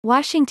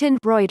Washington,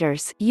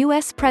 Reuters.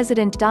 U.S.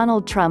 President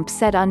Donald Trump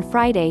said on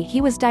Friday he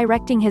was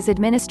directing his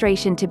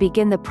administration to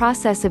begin the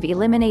process of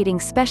eliminating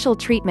special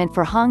treatment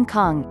for Hong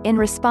Kong, in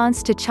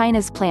response to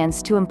China's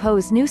plans to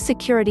impose new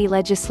security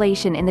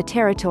legislation in the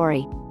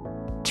territory.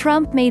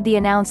 Trump made the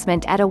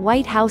announcement at a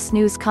White House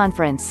news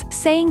conference,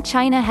 saying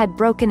China had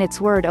broken its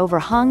word over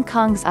Hong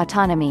Kong's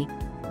autonomy.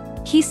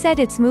 He said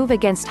its move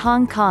against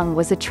Hong Kong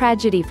was a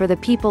tragedy for the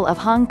people of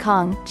Hong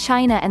Kong,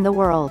 China and the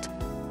world.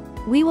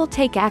 "We will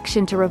take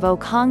action to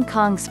revoke Hong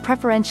Kong's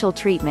preferential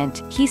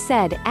treatment," he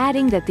said,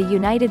 adding that the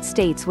United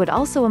States would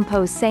also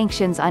impose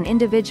sanctions on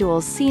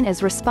individuals seen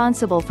as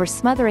responsible for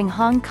smothering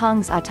Hong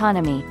Kong's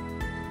autonomy.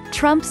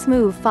 Trump's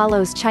move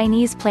follows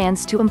Chinese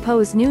plans to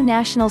impose new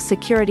national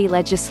security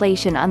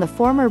legislation on the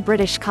former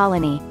British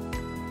colony.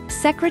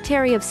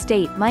 Secretary of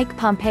State Mike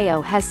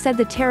Pompeo has said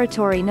the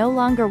territory no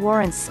longer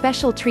warrants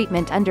special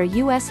treatment under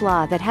U.S.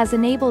 law that has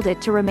enabled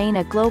it to remain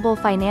a global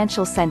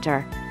financial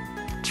center.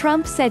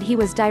 Trump said he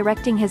was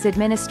directing his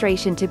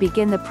administration to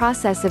begin the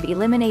process of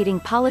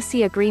eliminating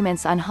policy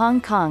agreements on Hong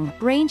Kong,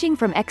 ranging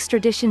from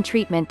extradition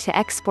treatment to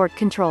export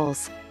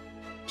controls.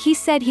 He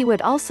said he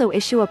would also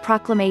issue a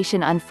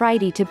proclamation on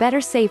Friday to better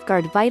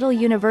safeguard vital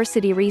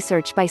university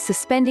research by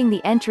suspending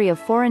the entry of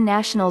foreign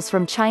nationals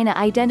from China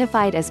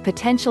identified as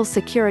potential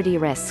security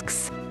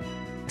risks.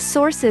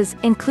 Sources,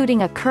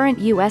 including a current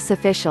U.S.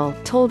 official,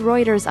 told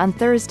Reuters on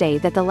Thursday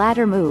that the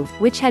latter move,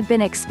 which had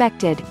been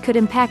expected, could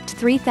impact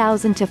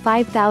 3,000 to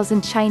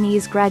 5,000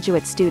 Chinese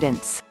graduate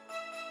students.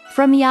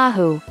 From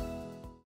Yahoo!